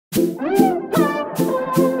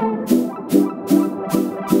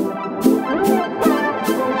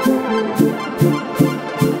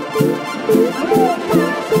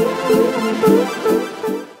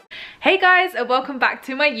guys, and welcome back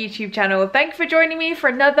to my YouTube channel. Thank you for joining me for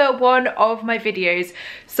another one of my videos.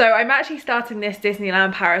 So I'm actually starting this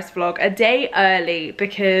Disneyland Paris vlog a day early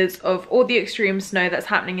because of all the extreme snow that's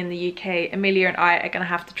happening in the UK. Amelia and I are going to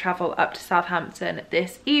have to travel up to Southampton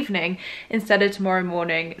this evening instead of tomorrow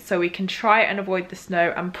morning, so we can try and avoid the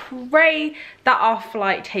snow and pray that our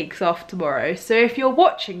flight takes off tomorrow. So if you're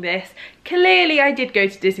watching this, clearly I did go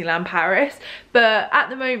to Disneyland Paris, but at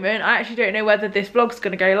the moment I actually don't know whether this vlog's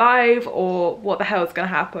going to go live or what the hell is going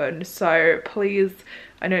to happen. So please,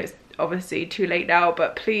 I know it's obviously too late now,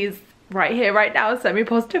 but please right here right now send me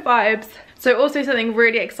positive vibes. So also something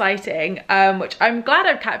really exciting, which I'm glad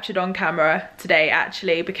I've captured on camera today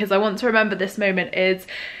actually, because I want to remember this moment, is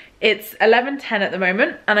it's 11:10 at the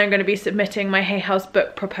moment and I'm going to be submitting my Hay House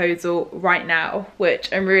book proposal right now,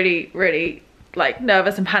 which I'm really like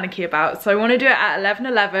nervous and panicky about. So I want to do it at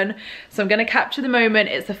 11:11, so I'm going to capture the moment.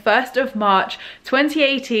 It's the 1st of March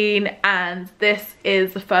 2018 and this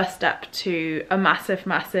is the first step to a massive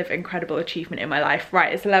incredible achievement in my life.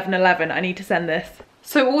 Right, it's 11:11, I need to send this.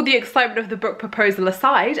 So all the excitement of the book proposal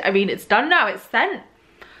aside, I mean, it's done now, it's sent.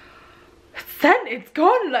 It's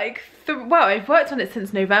gone. Like, well, I've worked on it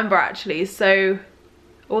since November actually, so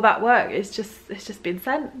all that work, it's just been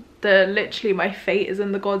sent. Literally my fate is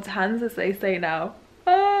in the God's hands, as they say now.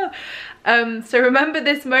 So remember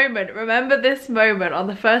this moment on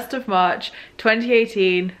the 1st of March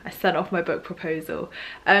 2018, I sent off my book proposal.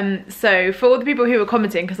 So for all the people who were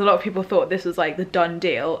commenting, because a lot of people thought this was like the done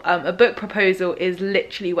deal, a book proposal is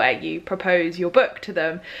literally where you propose your book to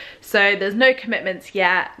them. So there's no commitments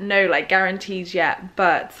yet, no like guarantees yet,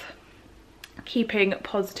 but keeping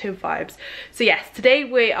positive vibes. So yes, today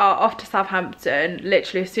we are off to Southampton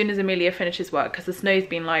literally as soon as Amelia finishes work, because the snow's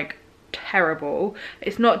been like terrible.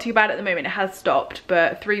 It's not too bad at the moment, it has stopped,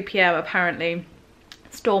 but 3 PM apparently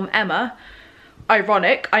Storm Emma,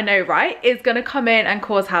 ironic, I know right, is gonna come in and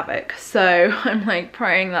cause havoc. So I'm like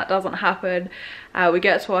praying that doesn't happen. We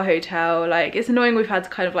get to our hotel, like it's annoying we've had to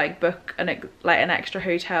kind of like book an extra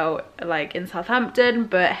hotel like in Southampton,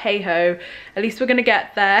 but hey ho, at least we're gonna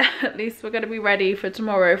get there. At least we're gonna be ready for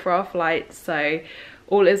tomorrow for our flight, so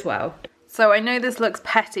all is well. So I know this looks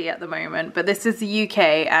petty at the moment, but this is the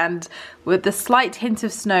UK, and with the slight hint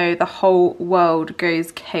of snow, the whole world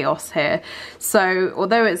goes chaos here. So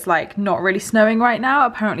although it's like not really snowing right now,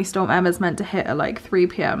 apparently Storm Emma's meant to hit at like 3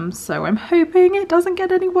 PM. So I'm hoping it doesn't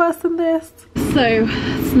get any worse than this. So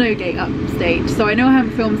Snowgate upstage. So I know I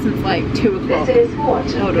haven't filmed since like 2 o'clock. This is what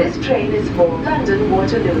this train is for. London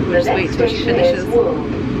Waterloo. Just wait till she finishes.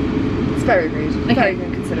 It's very rude. Okay. Very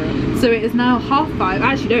inconsiderate. So it is now 5:30.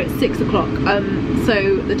 Actually no, it's 6 o'clock.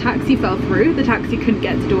 So the taxi fell through. The taxi couldn't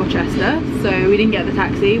get to Dorchester, so we didn't get the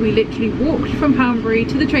taxi. We literally walked from Poundbury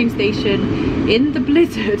to the train station in the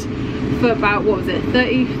blizzard for about, what was it,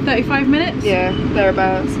 35 minutes? Yeah,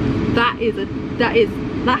 thereabouts.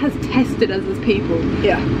 That has tested us as people.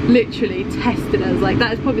 Yeah. Literally tested us. Like,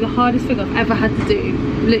 that is probably the hardest thing I've ever had to do.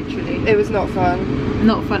 Literally. It was not fun.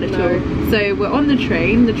 Not fun at all. So we're on the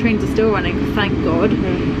train. The trains are still running, thank God.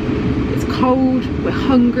 It's cold, we're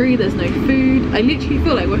hungry, there's no food. I literally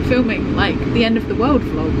feel like we're filming like the end of the world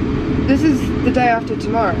vlog. This is the day after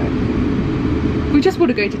tomorrow. We just want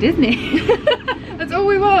to go to Disney. That's all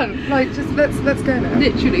we want. Like, just let's go now.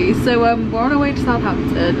 Literally. So we're on our way to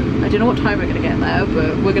Southampton. I don't know what time we're gonna get there,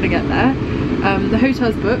 but we're gonna get there. The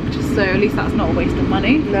hotel's booked, so at least that's not a waste of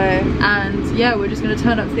money. No. And yeah, we're just gonna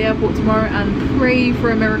turn up to the airport tomorrow and pray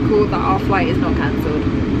for a miracle that our flight is not cancelled.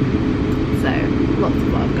 So lots of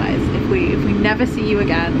love, guys. If we never see you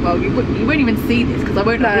again, well, you won't even see this because I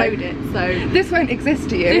won't upload it. So this won't exist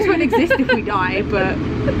to you. This won't exist if we die. But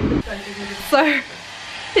so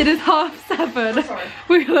it is 7:30. Sorry.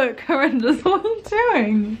 We look horrendous. What are you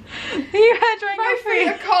doing? Are you hair drying your feet? My feet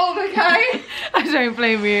are cold, okay? I don't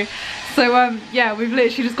blame you. So yeah, we've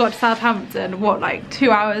literally just got to Southampton. What, like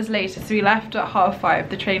 2 hours later? So we left at 5:30.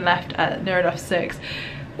 The train left at near enough 6.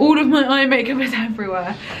 All of my eye makeup is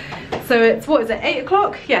everywhere. So it's, what is it, 8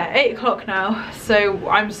 o'clock? Yeah, 8 o'clock now. So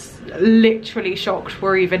I'm literally shocked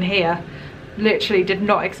we're even here. Literally did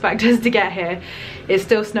not expect us to get here. It's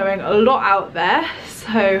still snowing a lot out there,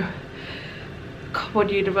 so come on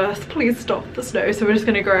universe, please stop the snow. So we're just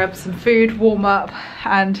gonna grab some food, warm up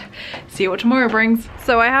and see what tomorrow brings.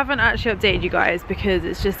 So I haven't actually updated you guys because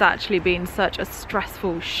it's just actually been such a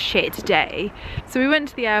stressful shit day. So we went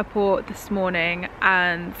to the airport this morning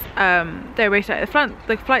and they were basically like,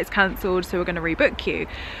 the flight's cancelled, so we're gonna rebook you.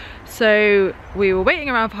 So we were waiting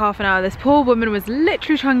around for half an hour. This poor woman was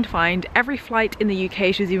literally trying to find every flight in the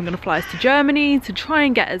UK. She was even going to fly us to Germany to try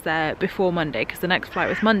and get us there before Monday, because the next flight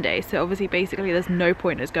was Monday. So obviously basically there's no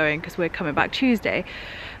point in us going because we're coming back Tuesday,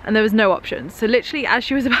 and there was no option. So literally as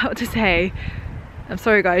she was about to say, I'm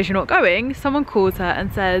sorry guys, you're not going, someone calls her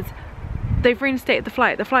and says, they've reinstated the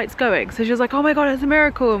flight's going. So she was like, oh my god, it's a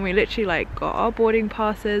miracle. And we literally like got our boarding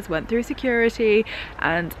passes, went through security,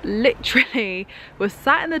 and literally was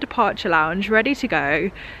sat in the departure lounge ready to go,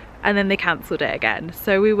 and then they cancelled it again.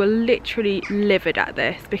 So we were literally livid at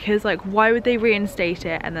this, because like, why would they reinstate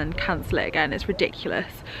it and then cancel it again? It's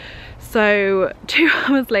ridiculous. So 2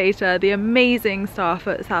 hours later, the amazing staff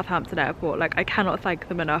at Southampton Airport, like I cannot thank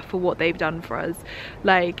them enough for what they've done for us.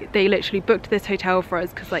 Like they literally booked this hotel for us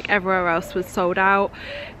because like everywhere else was sold out.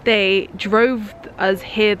 They drove us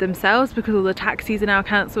here themselves because all the taxis are now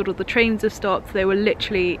cancelled, all the trains have stopped. They were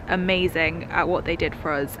literally amazing at what they did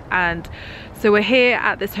for us. And so we're here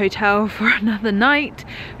at this hotel for another night.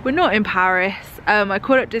 We're not in Paris. I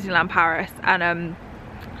called up Disneyland Paris, and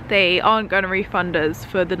they aren't going to refund us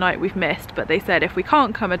for the night we've missed, but they said if we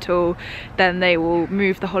can't come at all, then they will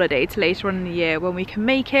move the holiday to later on in the year when we can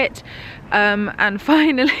make it. And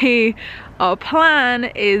finally, our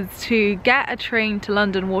plan is to get a train to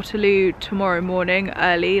London Waterloo tomorrow morning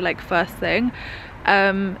early, like first thing,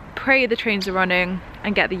 pray the trains are running,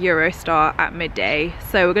 and get the Eurostar at midday.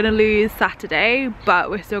 So we're going to lose Saturday, but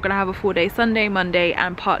we're still going to have a 4-day Sunday, Monday,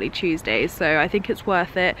 and partly Tuesday. So I think it's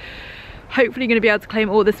worth it. Hopefully going to be able to claim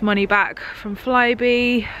all this money back from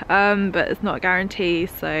Flybe, but it's not a guarantee.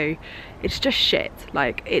 So it's just shit,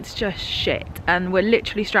 like it's just shit, and we're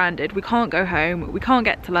literally stranded. We can't go home, we can't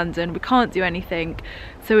get to London, we can't do anything,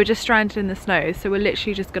 so we're just stranded in the snow. So we're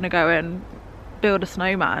literally just going to go and build a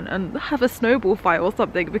snowman and have a snowball fight or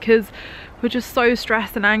something, because we're just so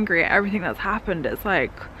stressed and angry at everything that's happened. It's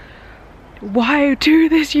like, why do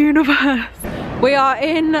this, universe? We are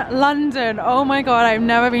in London. Oh my god, I've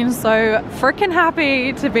never been so freaking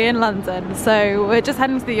happy to be in London. So we're just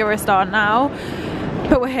heading to the Eurostar now,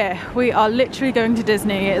 but we're here. We are literally going to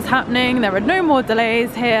Disney. It's happening. There are no more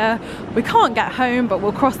delays here. We can't get home, but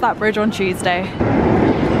we'll cross that bridge on Tuesday.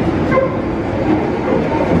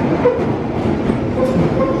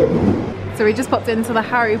 So we just popped into the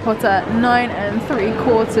Harry Potter 9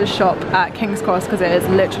 3/4 shop at King's Cross because it is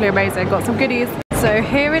literally amazing. Got some goodies. So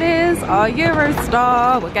here it is, our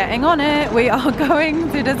Eurostar. We're getting on it. We are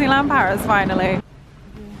going to Disneyland Paris finally.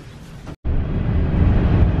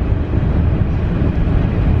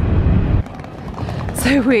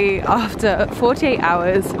 So we, after 48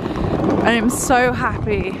 hours, I am so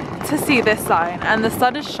happy to see this sign, and the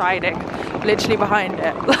sun is shining literally behind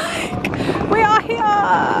it. Like, we are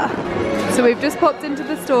here! So we've just popped into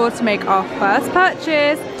the store to make our first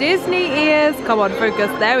purchase. Disney ears. Come on,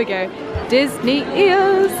 focus. There we go. Disney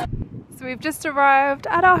ears. So we've just arrived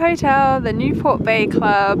at our hotel, the Newport Bay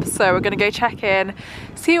Club. So we're gonna go check in,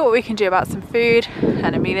 see what we can do about some food.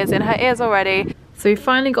 And Amelia's in her ears already. So we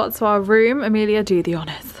finally got to our room. Amelia, do the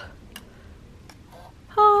honours.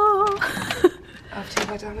 Oh. After you,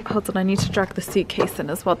 my darling. Hold on, I need to drag the suitcase in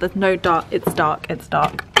as well. There's no dark. It's dark. It's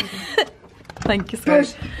dark. Thank you so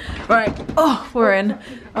much. Right, oh, we're in.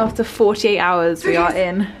 After 48 hours, we are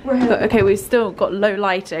in. But, okay, we've still got low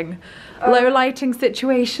lighting. Low lighting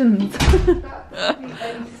situations.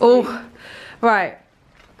 Oh, right.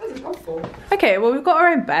 Okay, well, we've got our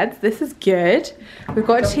own beds. This is good. We've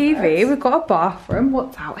got a TV. We've got a bathroom.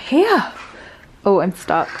 What's out here? Oh, I'm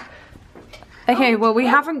stuck. Okay, well, we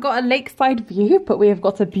haven't got a lakeside view, but we have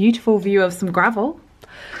got a beautiful view of some gravel.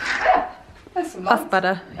 There's some lights. That's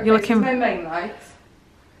better. Okay, You're looking. no main lights.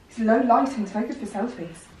 It's low lighting. It's very good for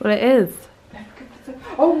selfies. Well, it is.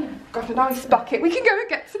 Oh, got a nice bucket. We can go and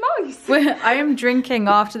get some ice. I am drinking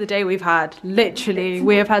after the day we've had. Literally,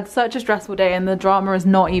 we have had such a stressful day, and the drama is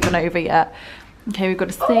not even over yet. Okay, we've got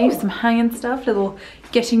to save some hanging stuff. Little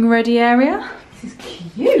getting ready area. This is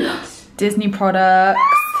cute. Disney products.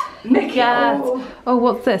 Nick, yes. Oh,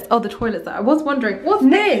 what's this? Oh, the toilet's there. I was wondering, what's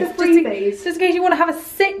this? Just in case you want to have a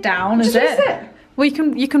sit down, is it? Sit. Well,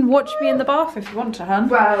 you can watch me in the bath if you want to, hun.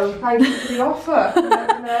 Well, thank you for the offer.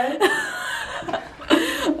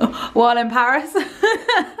 While in Paris.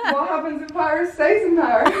 What happens in Paris stays in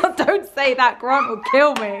Paris. Don't say that, Grant will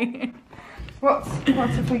kill me. What's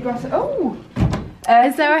if we got it? Oh.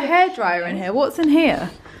 Is there a hairdryer in here? What's in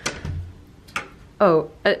here?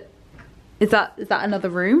 Oh, is that another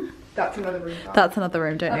room? That's another room. That's another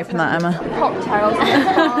room. Don't open that, Emma. Cocktails.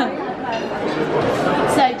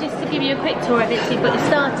 So just to give you a quick tour of it, so you've got your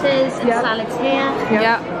starters and salads here.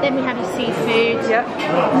 Yeah. Then we have your seafood,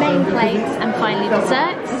 main plates, and finally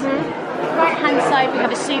desserts. right hand side we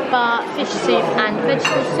have a soup bar, fish soup and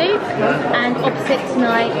vegetable soup, and opposite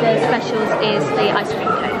tonight the specials is the ice cream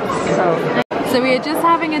cones. So we are just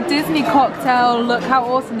having a Disney cocktail. Look how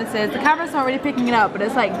awesome this is. The camera's not really picking it up, but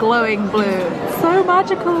it's like glowing blue. It's so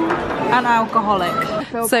magical and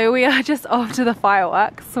alcoholic. So we are just off to the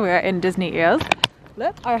fireworks. We're in Disney ears.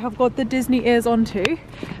 Look, I have got the Disney ears on too.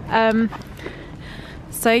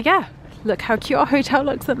 So yeah, look how cute our hotel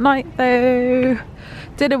looks at night though.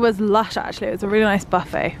 Dinner was lush actually. It was a really nice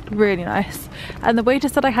buffet, really nice. And the waiter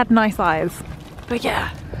said I had nice eyes. But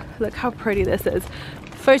yeah, look how pretty this is.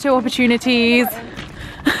 Photo opportunities.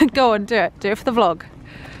 Go on, do it for the vlog.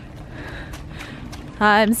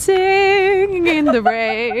 I'm singing in the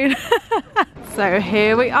rain. So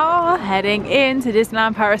here we are heading into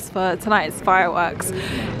Disneyland Paris for tonight's fireworks.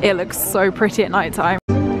 It looks so pretty at night time.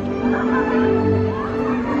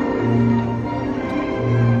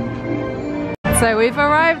 So we've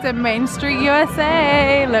arrived in Main Street,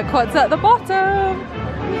 USA. Look what's at the bottom.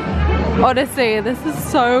 Honestly, this is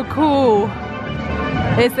so cool.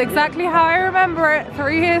 It's exactly how I remember it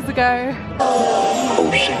 3 years ago.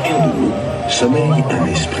 En chacun de nous sommeille un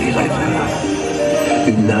esprit rêveur,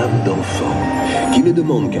 une âme d'enfant qui ne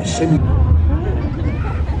demande qu'à s'amuser.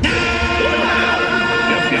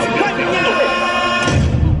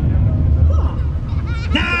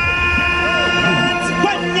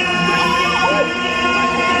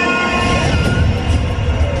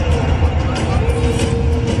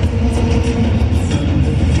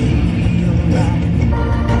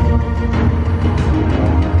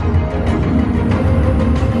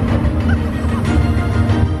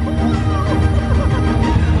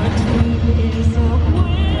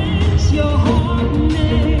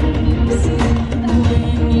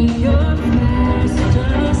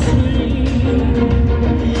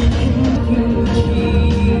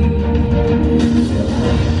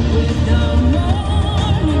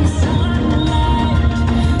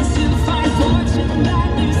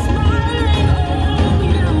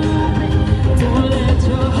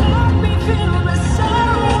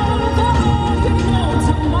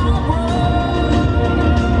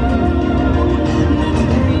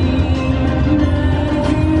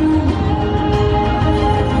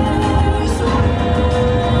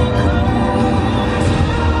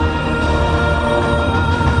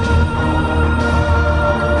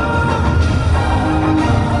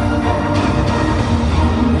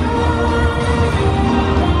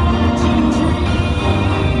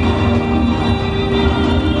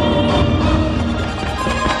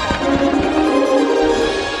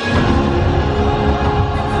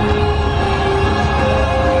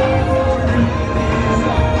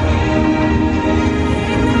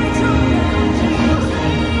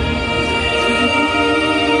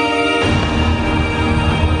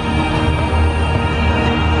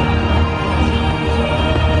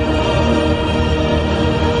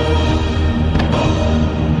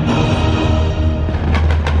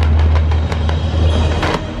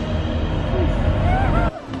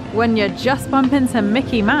 When you just bump into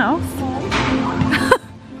Mickey Mouse.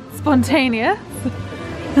 Spontaneous.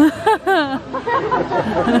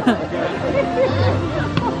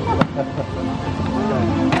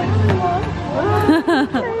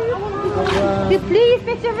 Please,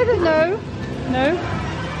 picture with us. No. No.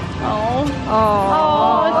 Oh. Oh.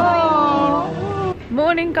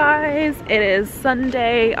 Morning guys, it is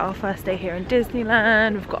Sunday, our first day here in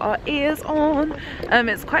Disneyland. We've got our ears on.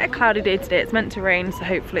 It's quite a cloudy day today. It's meant to rain, so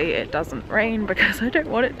hopefully it doesn't rain because I don't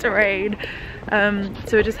want it to rain. So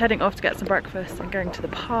we're just heading off to get some breakfast and going to the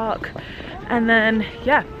park, and then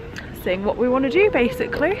yeah, seeing what we want to do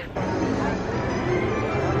basically.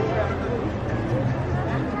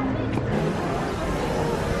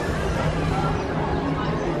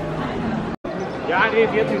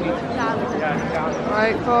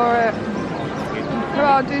 Right for it. Come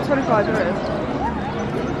on, do 25 minutes.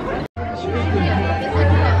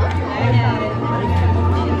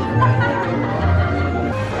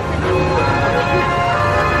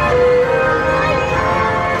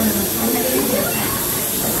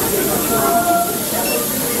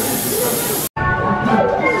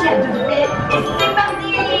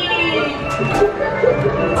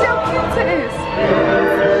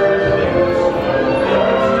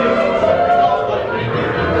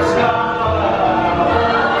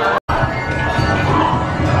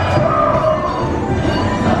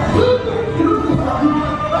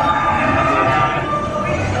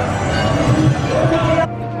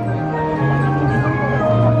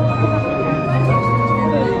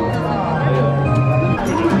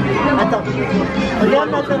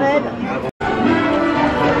 Regarde ma semaine.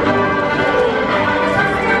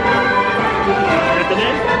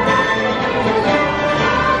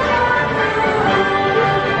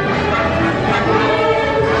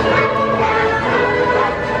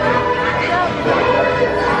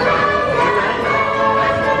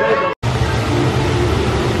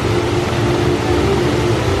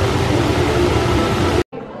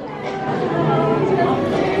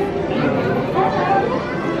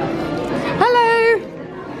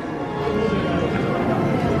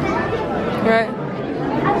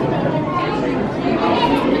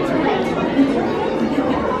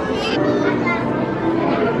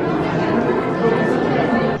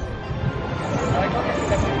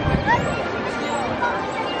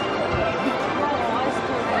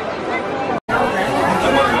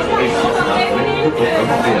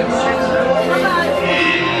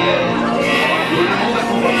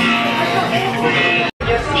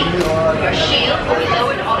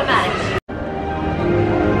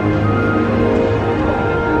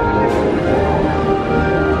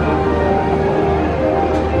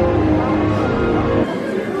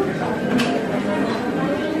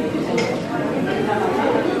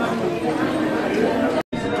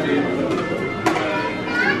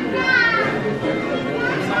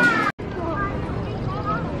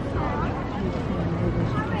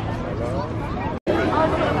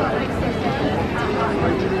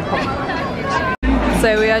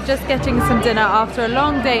 So we are just getting some dinner after a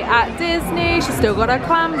long day at Disney. She's still got her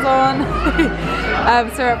clams on.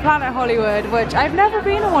 So we're at Planet Hollywood, which I've never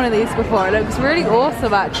been on one of these before. It looks really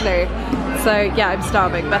awesome actually. So yeah, I'm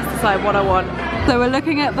starving. Best decide what I want. So we're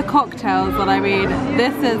looking at the cocktails, and I mean,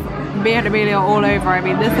 this is me and Amelia all over. I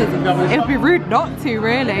mean, this is, it would be rude not to,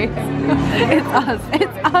 really. It's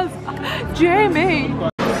us, Jamie.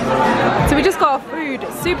 So we just got our food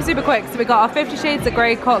super quick. So we got our 50 Shades of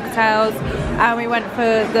Grey cocktails, and we went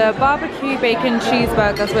for the barbecue bacon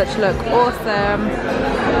cheeseburgers, which look awesome.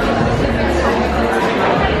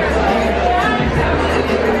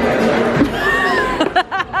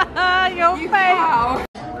 Your face. Wow.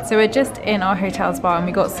 So we're just in our hotel's bar and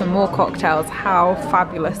we got some more cocktails. How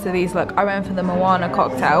fabulous do these look? I went for the Moana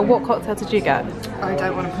cocktail. What cocktail did you get? I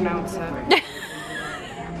don't want to pronounce it.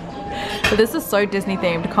 But this is so Disney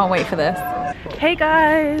themed. Can't wait for this. Hey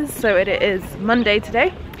guys, so it is Monday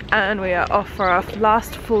today and we are off for our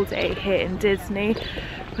last full day here in Disney.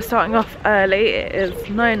 We're starting off early. It is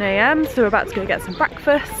 9 AM, so we're about to go get some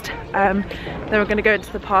breakfast. Then we're going to go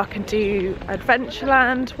into the park and do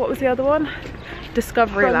Adventureland. What was the other one?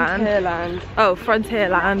 Discoveryland. Frontierland. Oh,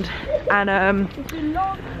 Frontierland. And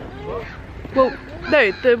well,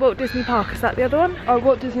 no, the Walt Disney Park, is that the other one? Oh,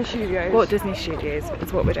 Walt Disney Studios. Walt Disney Studios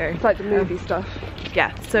is what we're doing. It's like the movie stuff.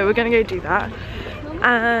 Yeah, so we're going to go do that.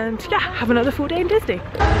 And yeah, have another full day in Disney.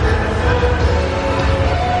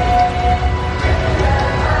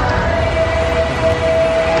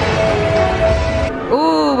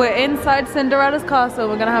 Ooh, we're inside Cinderella's castle.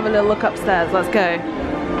 We're gonna have a little look upstairs. Let's go.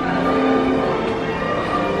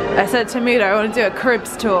 I said to Muda I want to do a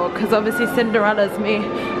cribs tour because obviously Cinderella's me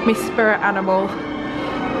spirit animal.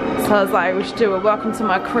 So I was like, we should do a welcome to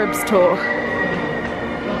my cribs tour.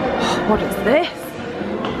 What is this?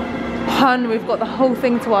 Hun, we've got the whole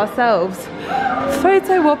thing to ourselves.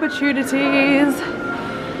 Photo opportunities.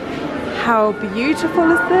 How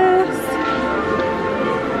beautiful is this?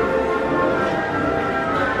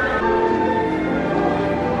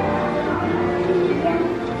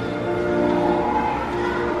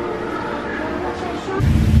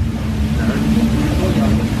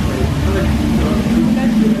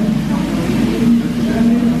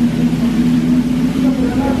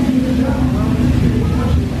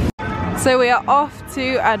 So we are off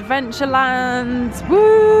to Adventureland.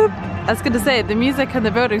 Woo! I was going to say, the music and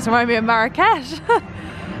the buildings remind me of Marrakesh.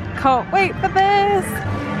 Can't wait for this.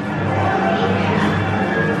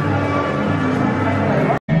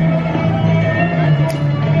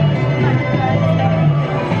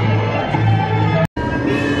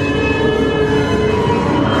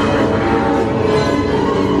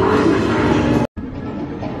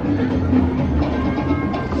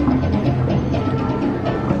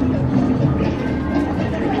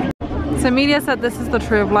 So Amelia said this is the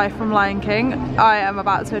Tree of Life from Lion King. I am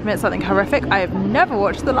about to admit something horrific. I have never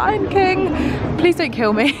watched The Lion King. Please don't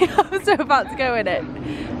kill me. I'm so about to go in it.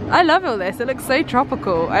 I love all this. It looks so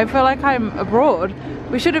tropical. I feel like I'm abroad.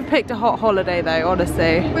 We should have picked a hot holiday though,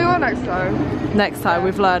 honestly. We will next time. Next time,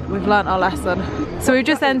 we've learned our lesson. So we've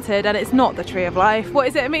just entered and it's not the Tree of Life. What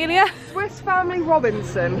is it, Amelia? Swiss Family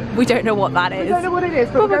Robinson. We don't know what that is. We don't know what it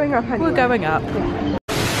is, but we're going up anyway. We're going up.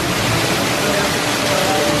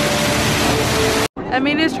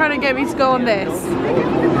 Amelia's trying to get me to go on this.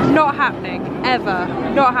 Not happening, ever.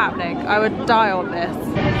 Not happening. I would die on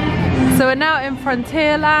this. So we're now in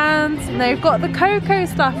Frontierland and they've got the Coco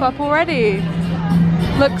stuff up already.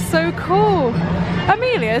 Looks so cool.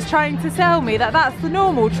 Amelia's trying to tell me that that's the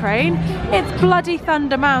normal train. It's bloody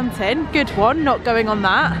Thunder Mountain. Good one, not going on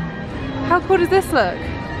that. How cool does this look?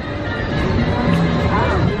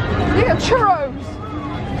 You get churros.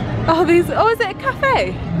 Oh, these, oh, is it a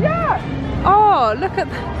cafe? Yeah. Oh, look at,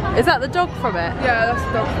 is that the dog from it? Yeah, that's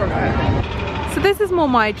the dog from it. So this is more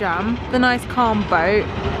my jam, the nice calm boat,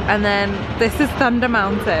 and then this is Thunder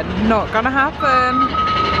Mountain. Not gonna happen.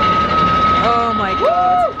 Oh my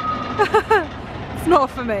god. It's not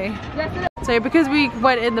for me. So because we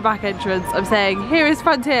went in the back entrance, I'm saying here is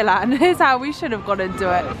Frontierland. Here's how we should have gone into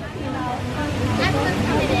it.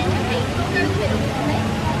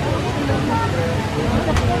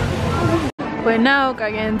 We're now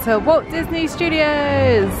going into Walt Disney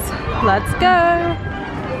Studios. Let's go.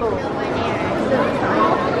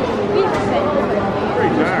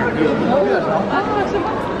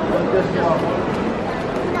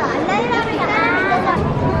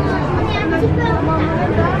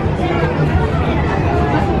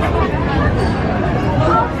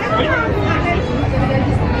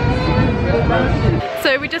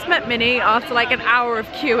 So we just met Minnie after like an hour of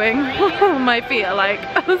queuing. My feet are like,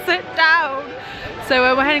 oh, sit down.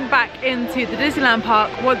 So we're heading back into the Disneyland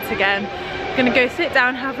park once again. Gonna go sit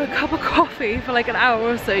down, have a cup of coffee for like an hour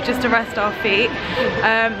or so just to rest our feet.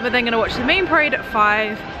 We're then gonna watch the main parade at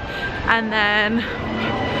 5, and then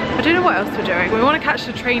I don't know what else we're doing. We want to catch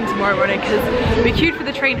the train tomorrow morning because we queued for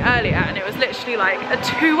the train earlier and it was literally like a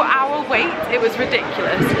 2-hour wait. It was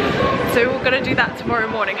ridiculous. So we're gonna do that tomorrow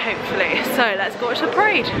morning hopefully. So let's go watch the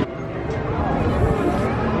parade.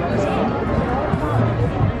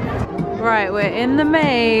 Right, we're in the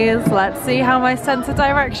maze. Let's see how my sense of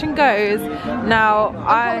direction goes. Now,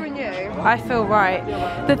 I feel right.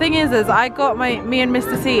 The thing is I got me and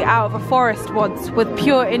Mr. C out of a forest once with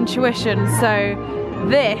pure intuition, so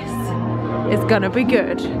this is gonna be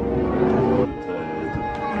good.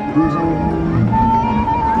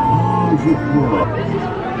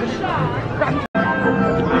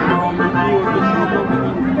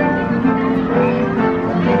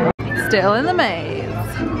 Still in the maze.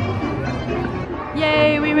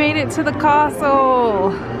 Yay, we made it to the castle.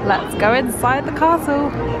 Let's go inside the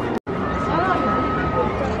castle.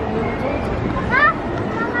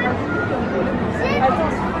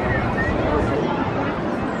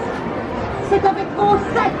 C'est avec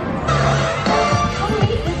conseil.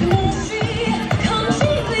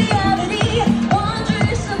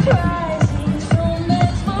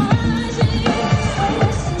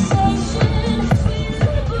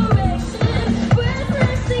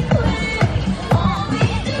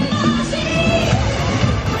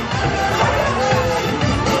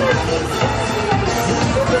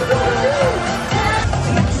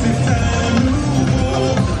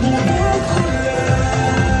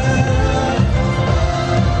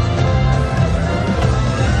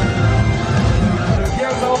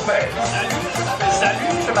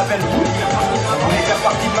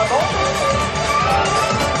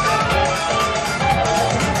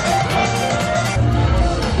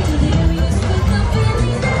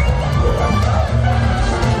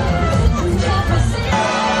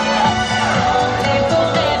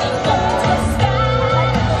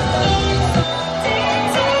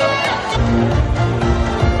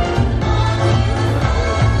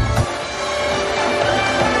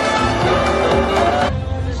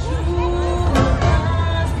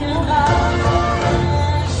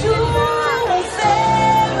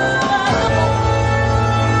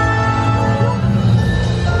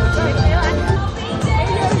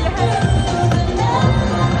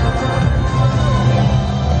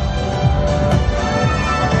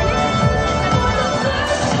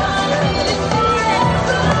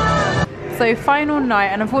 So final night,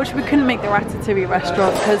 and unfortunately we couldn't make the Ratatouille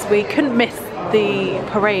restaurant because we couldn't miss the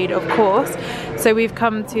parade, of course. So we've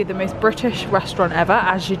come to the most British restaurant ever,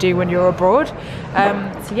 as you do when you're abroad.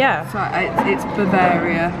 So yeah. So it's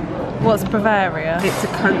Bavaria. What's Bavaria? It's a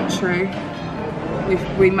country.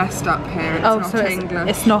 We messed up here. It's not English.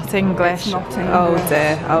 It's not English. It's not English. Oh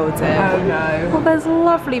dear, oh dear. Oh no. Well, there's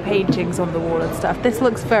lovely paintings on the wall and stuff. This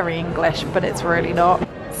looks very English, but it's really not.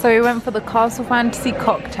 So we went for the Castle Fantasy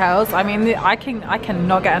cocktails. I mean, I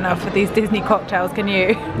cannot get enough of these Disney cocktails, can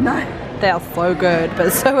you? No. They are so good,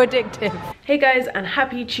 but so addictive. Hey guys, and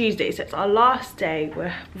happy Tuesday. So it's our last day.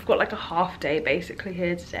 We've got like a half day basically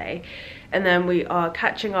here today. And then we are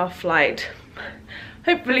catching our flight,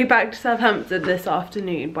 hopefully back to Southampton this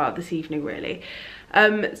afternoon. Well, this evening really.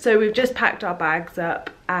 So we've just packed our bags up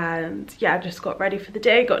and yeah, just got ready for the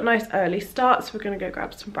day. Got a nice early start, so we're gonna go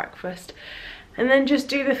grab some breakfast. And then just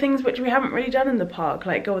do the things which we haven't really done in the park,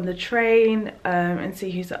 like go on the train and see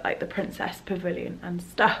who's at like the Princess Pavilion and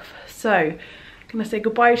stuff. So I'm gonna say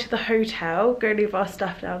goodbye to the hotel, go leave our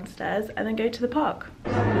stuff downstairs and then go to the park.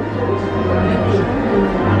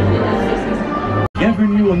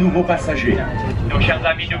 Bienvenue aux nouveaux passagers. Nos chers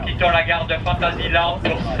amis, nous quittons la gare de Fantasyland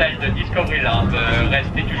pour celle de Discoveryland.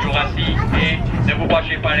 Restez toujours assis et ne vous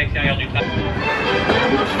branchez pas à l'extérieur du train.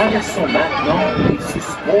 Nous traversons maintenant This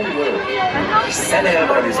Small World, qui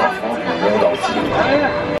célèbre les enfants du monde entier.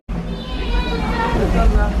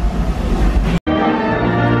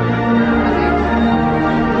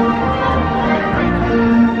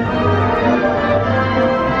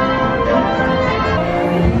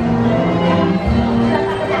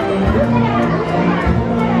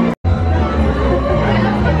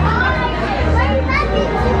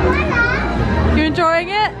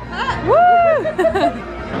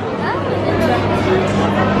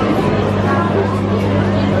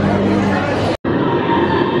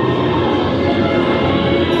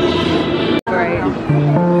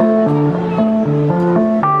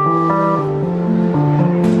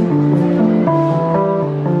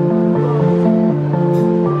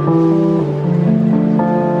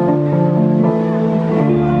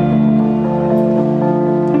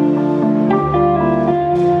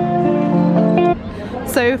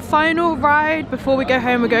 So final ride before we go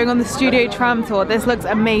home, we're going on the studio tram tour. This looks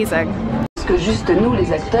amazing. Parce que juste nous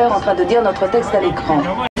les acteurs en train de dire notre texte à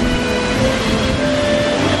l'écran.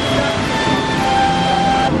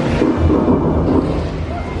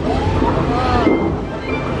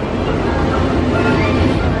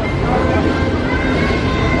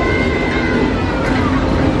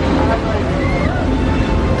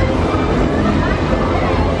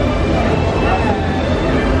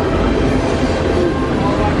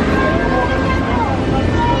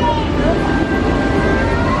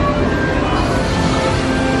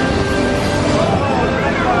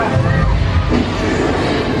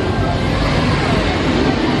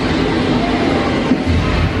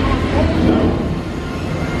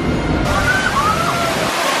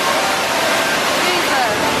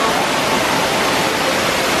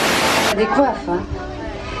 Des coiffes, hein?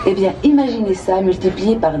 Eh bien, imaginez ça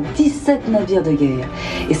multiplié par 17 navires de guerre.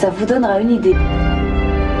 Et ça vous donnera une idée.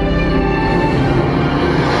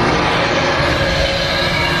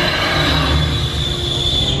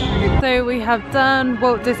 So we have done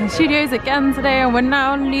Walt Disney Studios again today, and we're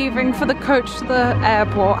now leaving for the coach to the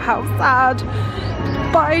airport. How sad.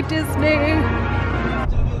 Bye, Disney.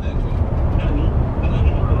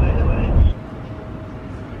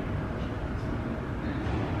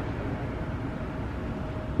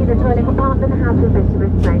 The toilet compartment has been fitted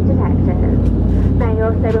with smoke detectors. May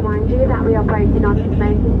also remind you that we are operating on a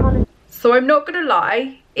smoking policy. So I'm not gonna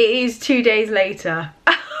lie, it is 2 days later.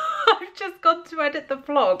 I've just gone to edit the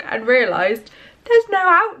vlog and realised there's no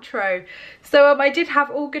outro. So I did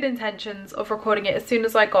have all good intentions of recording it as soon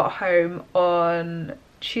as I got home on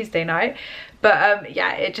Tuesday night, but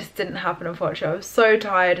yeah, it just didn't happen, unfortunately. I was so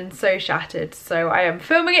tired and so shattered, so I am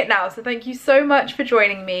filming it now. So thank you so much for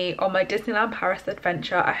joining me on my Disneyland Paris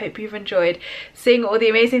adventure. I hope you've enjoyed seeing all the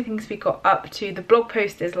amazing things we got up to. The blog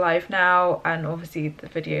post is live now, and obviously the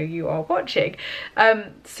video you are watching.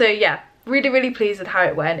 So yeah, really pleased with how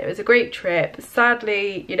it went. It was a great trip.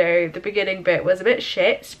 Sadly, you know, the beginning bit was a bit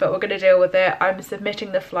shit, but we're going to deal with it. I'm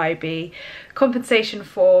submitting the Flybe compensation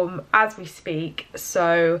form as we speak,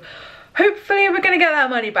 so hopefully we're going to get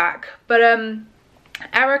that money back. But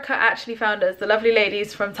Erica actually found us, the lovely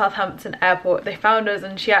ladies from Southampton Airport, they found us,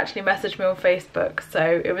 and she actually messaged me on Facebook,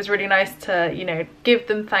 so it was really nice to, you know, give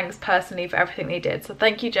them thanks personally for everything they did. So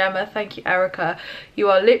thank you, Gemma, thank you, Erica, you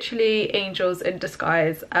are literally angels in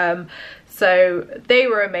disguise. So they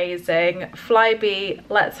were amazing. Flybe,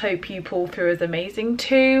 let's hope you pull through, is amazing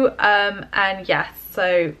too. And yes,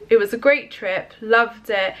 so it was a great trip, loved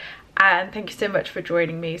it. And thank you so much for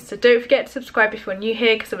joining me. So don't forget to subscribe if you're new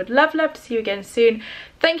here, because I would love to see you again soon.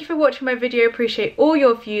 Thank you for watching my video. Appreciate all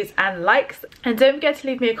your views and likes. And don't forget to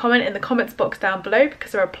leave me a comment in the comments box down below,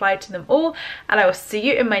 because I replied to them all. And I will see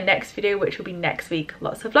you in my next video, which will be next week.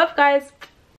 Lots of love, guys.